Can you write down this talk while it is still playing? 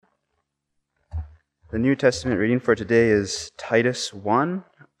The New Testament reading for today is Titus 1,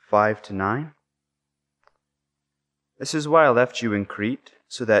 5-9. This is why I left you in Crete,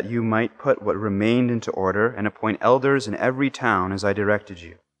 so that you might put what remained into order and appoint elders in every town as I directed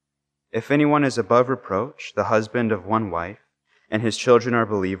you. If anyone is above reproach, the husband of one wife, and his children are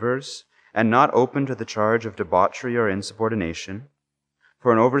believers, and not open to the charge of debauchery or insubordination,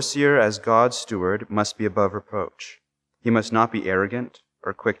 for an overseer as God's steward must be above reproach. He must not be arrogant,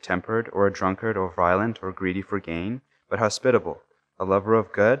 or quick-tempered, or a drunkard, or violent, or greedy for gain, but hospitable, a lover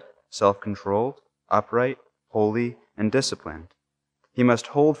of good, self-controlled, upright, holy, and disciplined. He must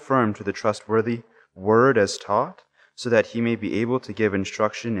hold firm to the trustworthy word as taught, so that he may be able to give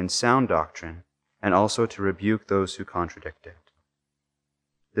instruction in sound doctrine, and also to rebuke those who contradict it.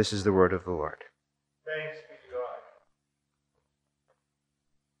 This is the word of the Lord. Thanks be to God.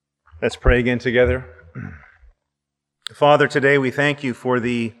 Let's pray again together. Father, today we thank you for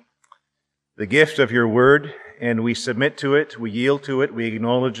the gift of your word, and we submit to it, we yield to it, we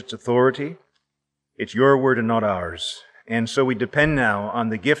acknowledge its authority. It's your word and not ours. And so we depend now on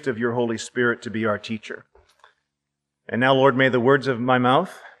the gift of your Holy Spirit to be our teacher. And now, Lord, may the words of my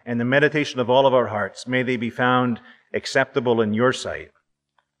mouth and the meditation of all of our hearts, may they be found acceptable in your sight.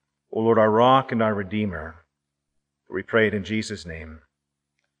 O Lord, our rock and our redeemer. We pray it in Jesus' name.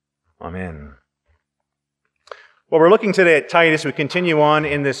 Amen. Well, we're looking today at Titus. We continue on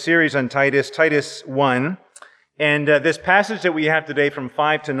in this series on Titus, Titus 1. And this passage that we have today from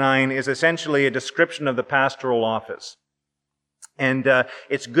 5-9 is essentially a description of the pastoral office. And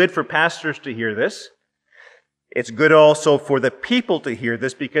it's good for pastors to hear this. It's good also for the people to hear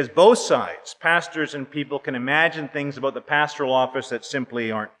this, because both sides, pastors and people, can imagine things about the pastoral office that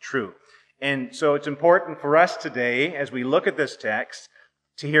simply aren't true. And so it's important for us today, as we look at this text,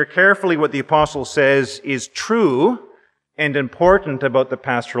 to hear carefully what the apostle says is true and important about the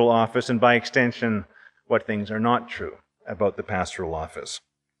pastoral office, and by extension, what things are not true about the pastoral office.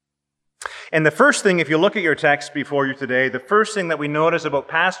 And the first thing, if you look at your text before you today, the first thing that we notice about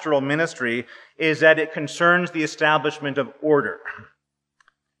pastoral ministry is that it concerns the establishment of order.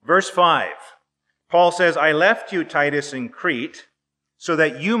 Verse 5, Paul says, I left you, Titus, in Crete, so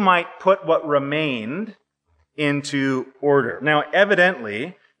that you might put what remained into order. Now,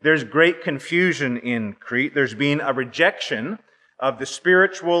 evidently, there's great confusion in Crete. There's been a rejection of the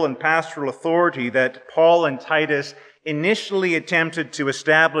spiritual and pastoral authority that Paul and Titus initially attempted to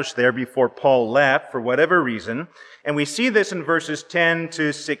establish there before Paul left, for whatever reason. And we see this in verses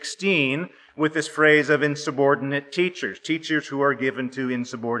 10-16 with this phrase of insubordinate teachers, teachers who are given to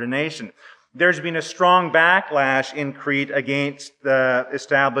insubordination. There's been a strong backlash in Crete against the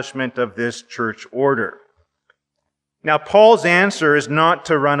establishment of this church order. Now, Paul's answer is not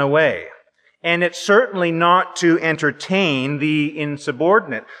to run away, and it's certainly not to entertain the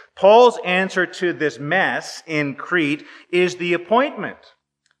insubordinate. Paul's answer to this mess in Crete is the appointment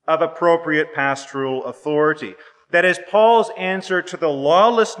of appropriate pastoral authority. That is, Paul's answer to the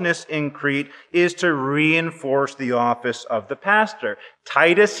lawlessness in Crete is to reinforce the office of the pastor.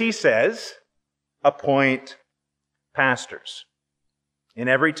 Titus, he says, appoint pastors in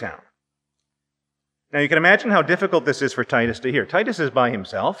every town. Now, you can imagine how difficult this is for Titus to hear. Titus is by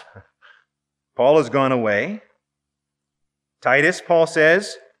himself. Paul has gone away. Titus, Paul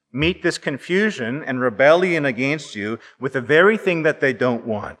says, meet this confusion and rebellion against you with the very thing that they don't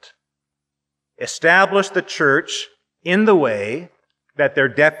want. Establish the church in the way that they're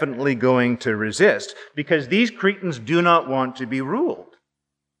definitely going to resist, because these Cretans do not want to be ruled.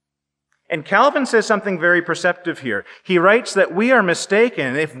 And Calvin says something very perceptive here. He writes that we are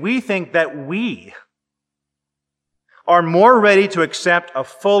mistaken if we think that we are more ready to accept a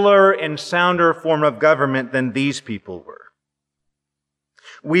fuller and sounder form of government than these people were.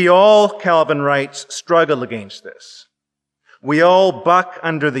 We all, Calvin writes, struggle against this. We all buck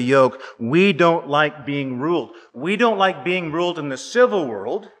under the yoke. We don't like being ruled. We don't like being ruled in the civil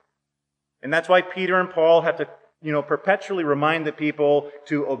world. And that's why Peter and Paul have to, perpetually remind the people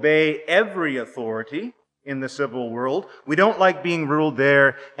to obey every authority in the civil world. We don't like being ruled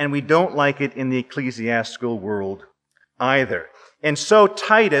there, and we don't like it in the ecclesiastical world either. And so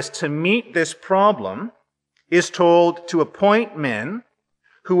Titus, to meet this problem, is told to appoint men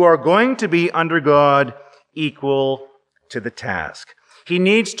who are going to be under God equal to the task. He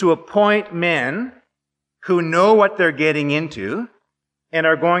needs to appoint men who know what they're getting into and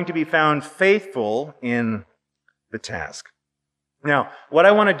are going to be found faithful in the task. Now, what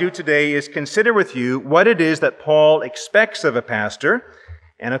I want to do today is consider with you what it is that Paul expects of a pastor,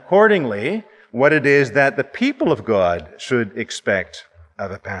 and accordingly, what it is that the people of God should expect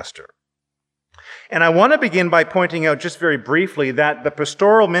of a pastor. And I want to begin by pointing out just very briefly that the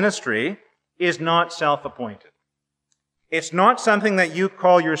pastoral ministry is not self-appointed. It's not something that you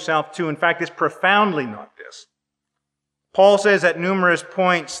call yourself to. In fact, it's profoundly not this. Paul says at numerous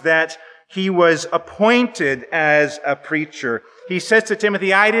points that he was appointed as a preacher. He says to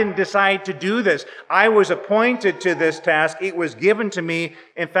Timothy, I didn't decide to do this. I was appointed to this task. It was given to me.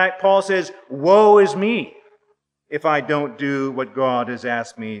 In fact, Paul says, woe is me if I don't do what God has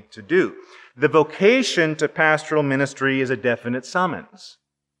asked me to do. The vocation to pastoral ministry is a definite summons.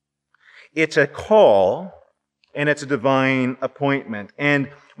 It's a call, and it's a divine appointment. And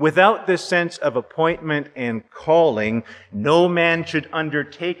without this sense of appointment and calling, no man should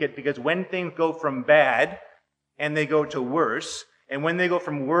undertake it, because when things go from bad and they go to worse, and when they go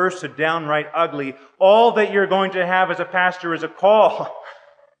from worse to downright ugly, all that you're going to have as a pastor is a call.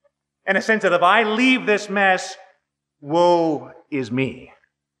 And a sense that if I leave this mess, woe is me.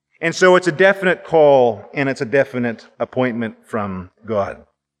 And so it's a definite call, and it's a definite appointment from God.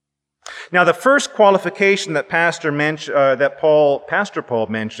 Now, the first qualification that Pastor Paul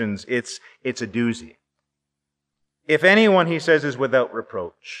mentions, it's a doozy. If anyone, he says, is without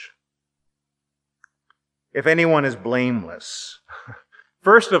reproach, if anyone is blameless,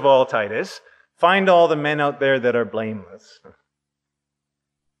 first of all, Titus, find all the men out there that are blameless.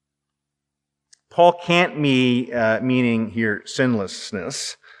 Paul can't meaning here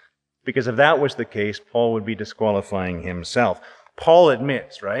sinlessness, because if that was the case, Paul would be disqualifying himself. Paul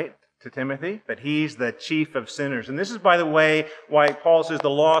admits, right, to Timothy, that he's the chief of sinners. And this is, by the way, why Paul says the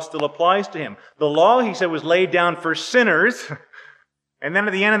law still applies to him. The law, he said, was laid down for sinners. And then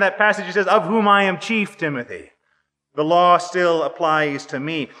at the end of that passage, he says, of whom I am chief, Timothy. The law still applies to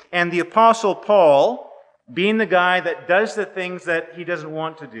me. And the Apostle Paul, being the guy that does the things that he doesn't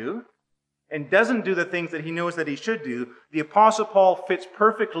want to do, and doesn't do the things that he knows that he should do, the Apostle Paul fits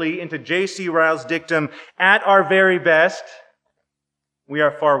perfectly into J.C. Ryle's dictum, at our very best, we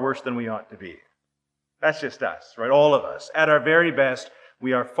are far worse than we ought to be. That's just us, right? All of us. At our very best,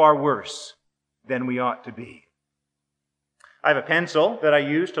 we are far worse than we ought to be. I have a pencil that I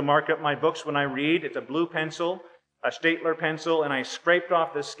use to mark up my books when I read. It's a blue pencil, a Stapler pencil, and I scraped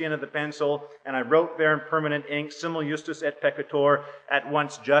off the skin of the pencil, and I wrote there in permanent ink, simul justus et peccator, at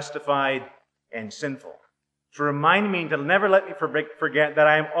once justified and sinful. To remind me, to never let me forget that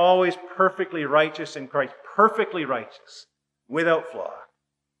I am always perfectly righteous in Christ, perfectly righteous, without flaw.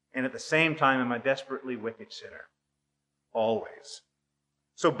 And at the same time, I'm a desperately wicked sinner. Always.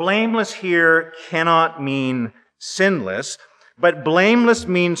 So blameless here cannot mean sinless, but blameless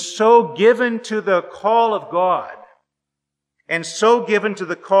means so given to the call of God, and so given to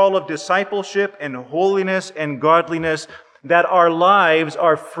the call of discipleship and holiness and godliness, that our lives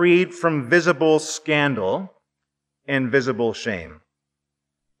are freed from visible scandal and visible shame.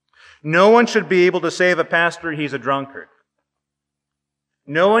 No one should be able to say of a pastor he's a drunkard.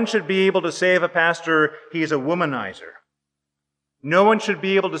 No one should be able to say of a pastor he's a womanizer. No one should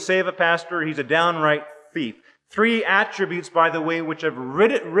be able to say of a pastor he's a downright thief. Three attributes, by the way, which have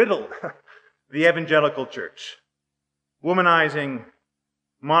riddled the evangelical church: womanizing,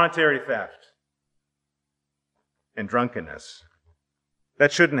 monetary theft, and drunkenness.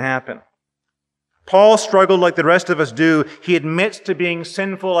 That shouldn't happen. Paul struggled like the rest of us do. He admits to being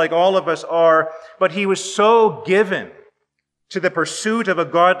sinful like all of us are, but he was so given to the pursuit of a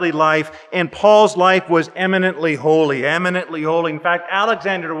godly life, and Paul's life was eminently holy, eminently holy. In fact,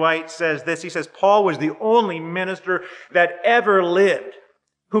 Alexander White says this. He says, Paul was the only minister that ever lived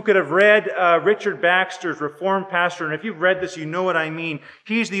who could have read Richard Baxter's Reformed Pastor, and if you've read this, you know what I mean.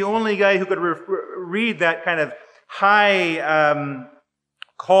 He's the only guy who could read that kind of high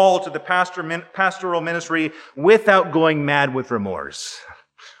call to the pastoral ministry without going mad with remorse.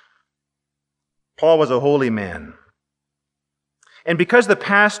 Paul was a holy man. And because the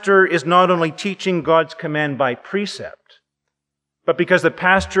pastor is not only teaching God's command by precept, but because the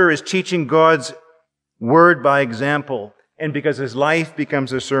pastor is teaching God's word by example, and because his life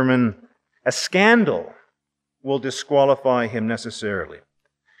becomes a sermon, a scandal will disqualify him necessarily.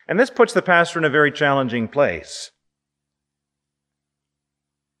 And this puts the pastor in a very challenging place.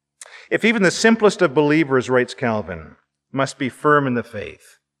 If even the simplest of believers, writes Calvin, must be firm in the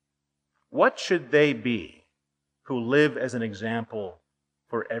faith, what should they be who live as an example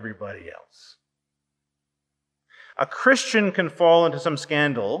for everybody else? A Christian can fall into some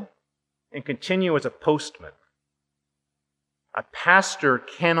scandal and continue as a postman. A pastor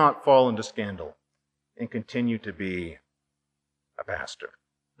cannot fall into scandal and continue to be a pastor.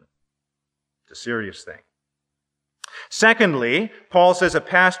 It's a serious thing. Secondly, Paul says a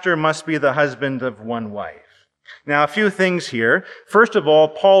pastor must be the husband of one wife. Now, a few things here. First of all,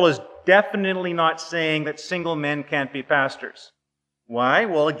 Paul is definitely not saying that single men can't be pastors. Why?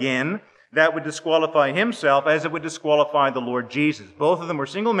 Well, again, that would disqualify himself as it would disqualify the Lord Jesus. Both of them were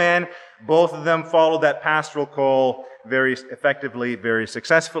single men. Both of them followed that pastoral call very effectively, very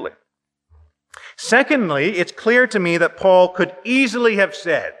successfully. Secondly, it's clear to me that Paul could easily have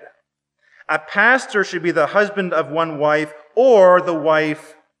said, a pastor should be the husband of one wife or the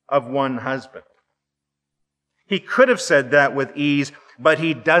wife of one husband. He could have said that with ease, but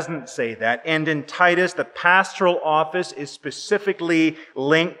he doesn't say that. And in Titus, the pastoral office is specifically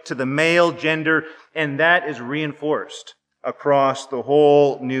linked to the male gender, and that is reinforced across the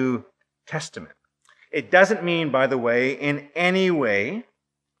whole New Testament. It doesn't mean, by the way, in any way,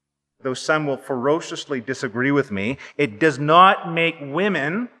 though some will ferociously disagree with me, it does not make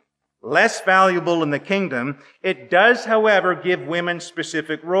women less valuable in the kingdom. It does, however, give women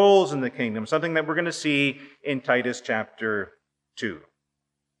specific roles in the kingdom, something that we're going to see in Titus chapter 2.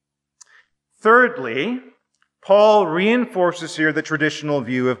 Thirdly, Paul reinforces here the traditional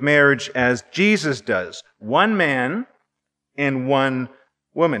view of marriage as Jesus does, one man and one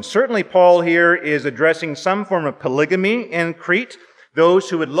woman. Certainly, Paul here is addressing some form of polygamy in Crete. Those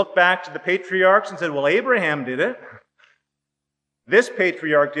who would look back to the patriarchs and said, well, Abraham did it. This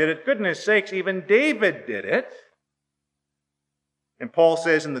patriarch did it. Goodness sakes, even David did it. And Paul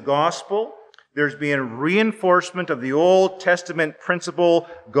says in the gospel, there's been reinforcement of the Old Testament principle,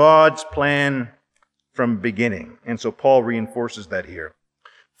 God's plan from beginning. And so Paul reinforces that here.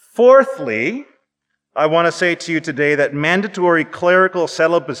 Fourthly, I want to say to you today that mandatory clerical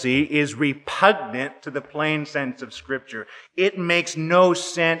celibacy is repugnant to the plain sense of Scripture. It makes no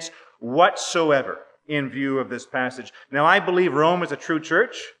sense whatsoever in view of this passage. Now, I believe Rome is a true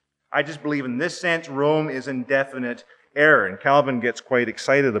church. I just believe in this sense Rome is in definite error. And Calvin gets quite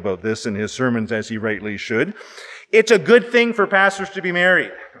excited about this in his sermons, as he rightly should. It's a good thing for pastors to be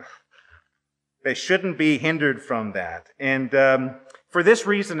married. They shouldn't be hindered from that. And for this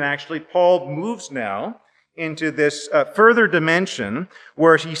reason, actually, Paul moves now into this further dimension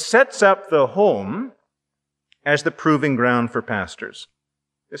where he sets up the home as the proving ground for pastors.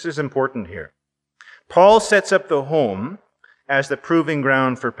 This is important here. Paul sets up the home as the proving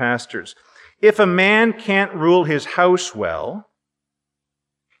ground for pastors. If a man can't rule his house well,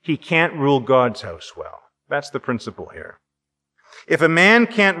 he can't rule God's house well. That's the principle here. If a man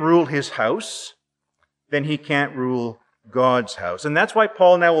can't rule his house, then he can't rule God's house. And that's why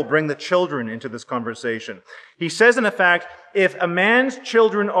Paul now will bring the children into this conversation. He says, in effect, if a man's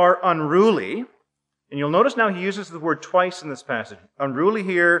children are unruly, and you'll notice now he uses the word twice in this passage. Unruly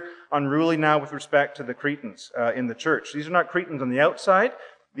here, unruly now with respect to the Cretans in the church. These are not Cretans on the outside.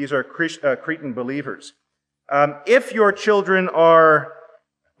 These are Cretan believers. If your children are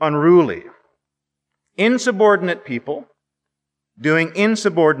unruly, insubordinate people, doing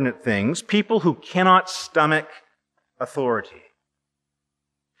insubordinate things, people who cannot stomach authority.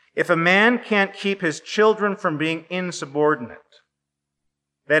 If a man can't keep his children from being insubordinate,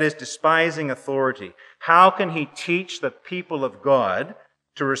 that is, despising authority, how can he teach the people of God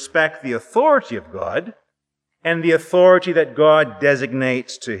to respect the authority of God and the authority that God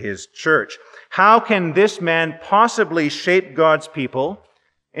designates to his church? How can this man possibly shape God's people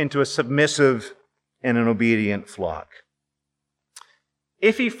into a submissive and an obedient flock?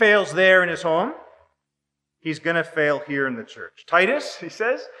 If he fails there in his home, he's going to fail here in the church. Titus, he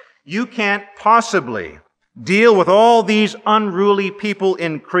says, you can't possibly deal with all these unruly people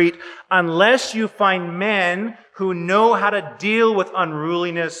in Crete unless you find men who know how to deal with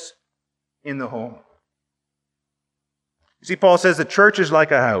unruliness in the home. You see, Paul says the church is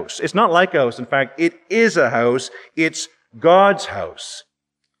like a house. It's not like a house. In fact, it is a house. It's God's house.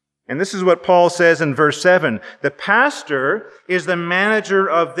 And this is what Paul says in verse 7. The pastor is the manager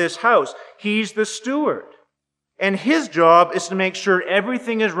of this house. He's the steward. And his job is to make sure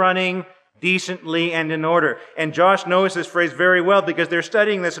everything is running decently and in order. And Josh knows this phrase very well because they're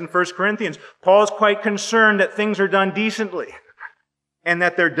studying this in 1 Corinthians. Paul's quite concerned that things are done decently and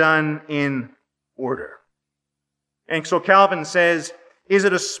that they're done in order. And so Calvin says, is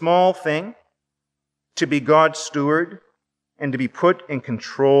it a small thing to be God's steward and to be put in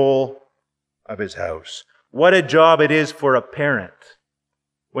control of his house? What a job it is for a parent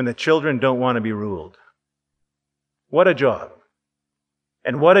when the children don't want to be ruled. What a job.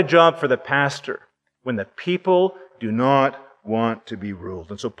 And what a job for the pastor when the people do not want to be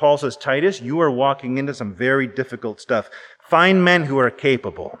ruled. And so Paul says, Titus, you are walking into some very difficult stuff. Find men who are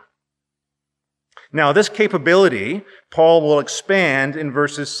capable. Now, this capability, Paul will expand in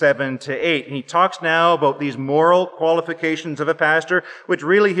verses 7 to 8. And he talks now about these moral qualifications of a pastor, which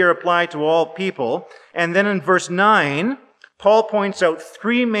really here apply to all people. And then in verse 9, Paul points out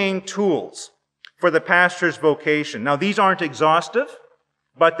three main tools for the pastor's vocation. Now, these aren't exhaustive.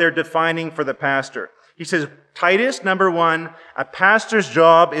 but they're defining for the pastor. He says, Titus, number 1, a pastor's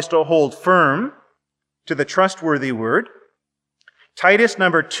job is to hold firm to the trustworthy word. Titus,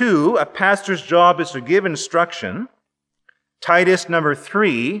 number 2, a pastor's job is to give instruction. Titus, number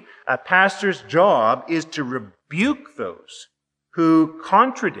 3, a pastor's job is to rebuke those who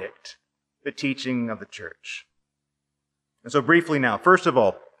contradict the teaching of the church. And so briefly now, first of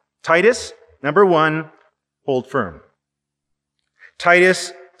all, Titus, number 1, hold firm.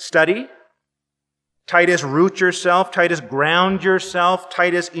 Titus, study. Titus, root yourself. Titus, ground yourself.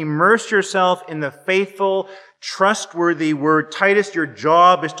 Titus, immerse yourself in the faithful, trustworthy word. Titus, your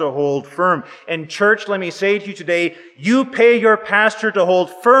job is to hold firm. And church, let me say to you today, you pay your pastor to hold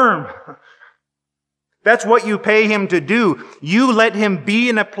firm. That's what you pay him to do. You let him be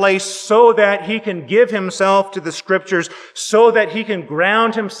in a place so that he can give himself to the Scriptures, so that he can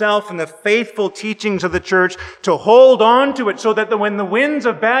ground himself in the faithful teachings of the church, to hold on to it, so that when the winds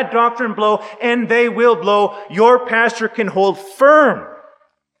of bad doctrine blow, and they will blow, your pastor can hold firm.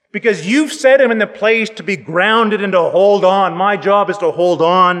 Because you've set him in the place to be grounded and to hold on. My job is to hold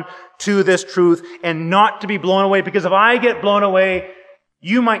on to this truth and not to be blown away. Because if I get blown away,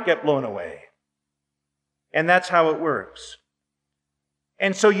 you might get blown away. And that's how it works.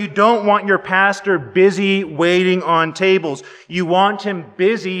 And so you don't want your pastor busy waiting on tables. You want him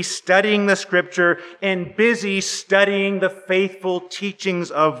busy studying the Scripture and busy studying the faithful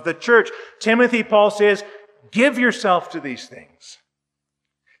teachings of the church. Timothy, Paul says, give yourself to these things.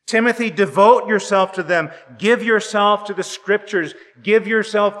 Timothy, devote yourself to them. Give yourself to the Scriptures. Give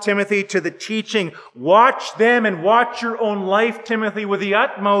yourself, Timothy, to the teaching. Watch them and watch your own life, Timothy, with the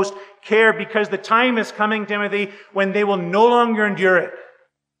utmost care, because the time is coming, Timothy, when they will no longer endure it.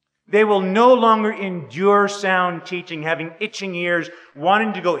 They will no longer endure sound teaching, having itching ears,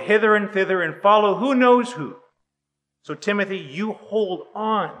 wanting to go hither and thither and follow who knows who. So, Timothy, you hold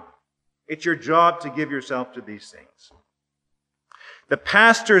on. It's your job to give yourself to these things. The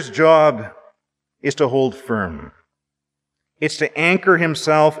pastor's job is to hold firm. It's to anchor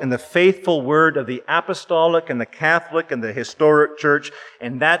himself in the faithful word of the apostolic and the Catholic and the historic church,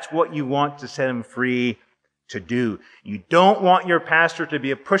 and that's what you want to set him free to do. You don't want your pastor to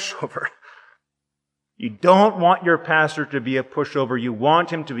be a pushover. You don't want your pastor to be a pushover. You want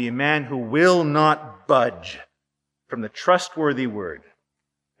him to be a man who will not budge from the trustworthy word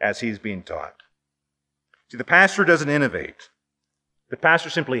as he's being taught. See, the pastor doesn't innovate. The pastor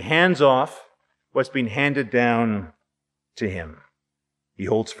simply hands off what's been handed down to him. He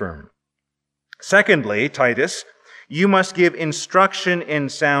holds firm. Secondly, Titus, you must give instruction in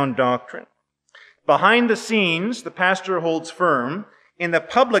sound doctrine. Behind the scenes, the pastor holds firm. In the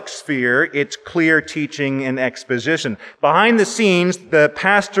public sphere, it's clear teaching and exposition. Behind the scenes, the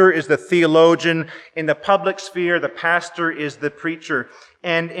pastor is the theologian. In the public sphere, the pastor is the preacher.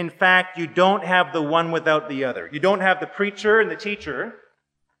 And in fact, you don't have the one without the other. You don't have the preacher and the teacher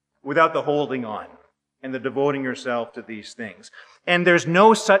without the holding on and the devoting yourself to these things. And there's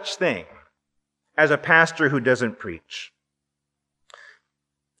no such thing as a pastor who doesn't preach.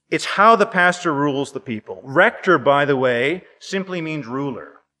 It's how the pastor rules the people. Rector, by the way, simply means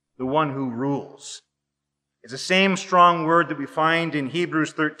ruler, the one who rules. It's the same strong word that we find in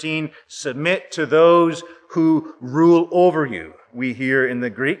Hebrews 13, submit to those who rule over you, we hear in the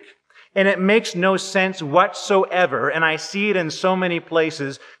Greek. And it makes no sense whatsoever, and I see it in so many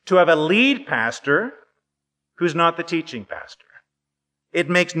places, to have a lead pastor who's not the teaching pastor. It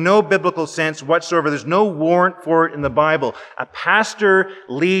makes no biblical sense whatsoever. There's no warrant for it in the Bible. A pastor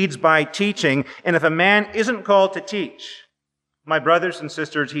leads by teaching, and if a man isn't called to teach, my brothers and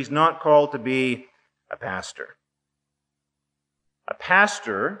sisters, he's not called to be a pastor. A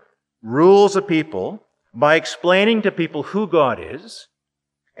pastor rules a people by explaining to people who God is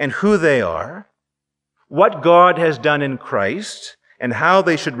and who they are, what God has done in Christ, and how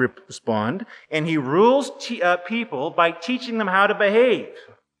they should respond. And he rules people by teaching them how to behave,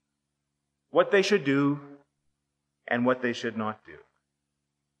 what they should do and what they should not do.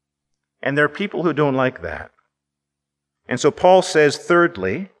 And there are people who don't like that. And so Paul says,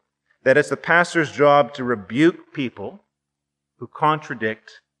 thirdly, that it's the pastor's job to rebuke people who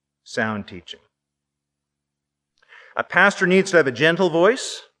contradict sound teaching. A pastor needs to have a gentle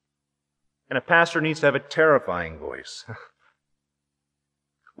voice, and a pastor needs to have a terrifying voice.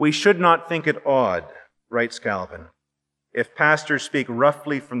 We should not think it odd, writes Calvin, if pastors speak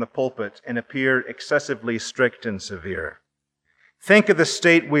roughly from the pulpit and appear excessively strict and severe. Think of the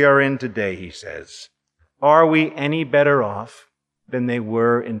state we are in today, he says. Are we any better off than they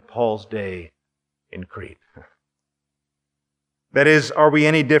were in Paul's day in Crete? That is, are we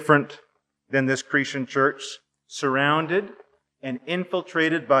any different than this Cretan church, surrounded and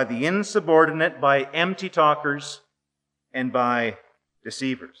infiltrated by the insubordinate, by empty talkers, and by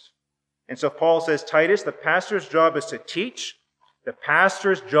deceivers. And so Paul says, Titus, the pastor's job is to teach. The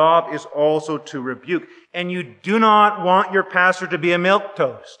pastor's job is also to rebuke. And you do not want your pastor to be a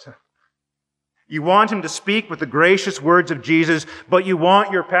milquetoast. You want him to speak with the gracious words of Jesus, but you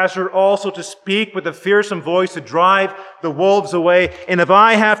want your pastor also to speak with a fearsome voice to drive the wolves away. And if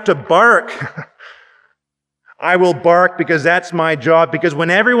I have to bark, I will bark because that's my job. Because when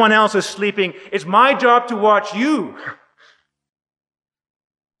everyone else is sleeping, it's my job to watch you.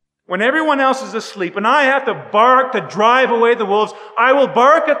 When everyone else is asleep and I have to bark to drive away the wolves, I will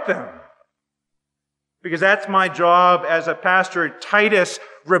bark at them. Because that's my job as a pastor. Titus,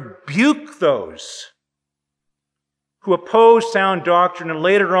 rebuke those who oppose sound doctrine. And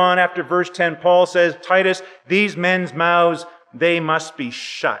later on, after verse 10, Paul says, Titus, these men's mouths, they must be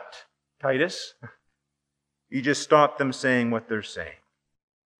shut. Titus, you just stop them saying what they're saying.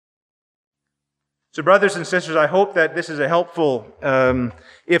 So brothers and sisters, I hope that this is a helpful,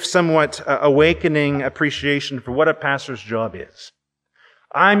 if somewhat awakening appreciation for what a pastor's job is.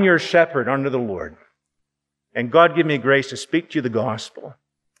 I'm your shepherd under the Lord. And God give me grace to speak to you the gospel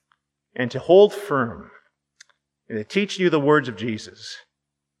and to hold firm and to teach you the words of Jesus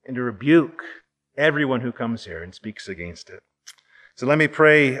and to rebuke everyone who comes here and speaks against it. So let me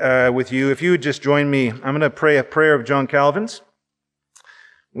pray with you. If you would just join me, I'm going to pray a prayer of John Calvin's.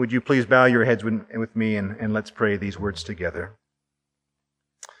 Would you please bow your heads with me and let's pray these words together.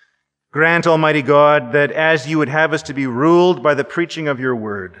 Grant, Almighty God, that as you would have us to be ruled by the preaching of your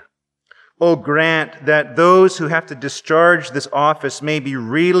word, O grant that those who have to discharge this office may be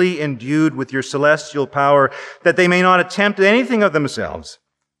really endued with your celestial power, that they may not attempt anything of themselves,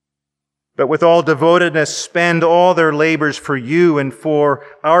 but with all devotedness spend all their labors for you and for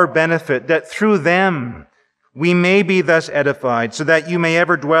our benefit, that through them we may be thus edified, so that you may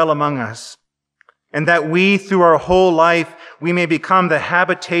ever dwell among us, and that we, through our whole life, we may become the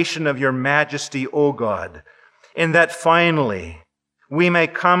habitation of your majesty, O God, and that finally we may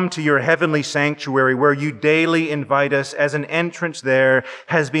come to your heavenly sanctuary where you daily invite us, as an entrance there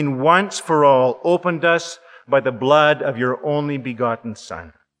has been once for all opened us by the blood of your only begotten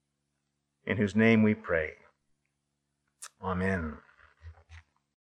Son, in whose name we pray. Amen.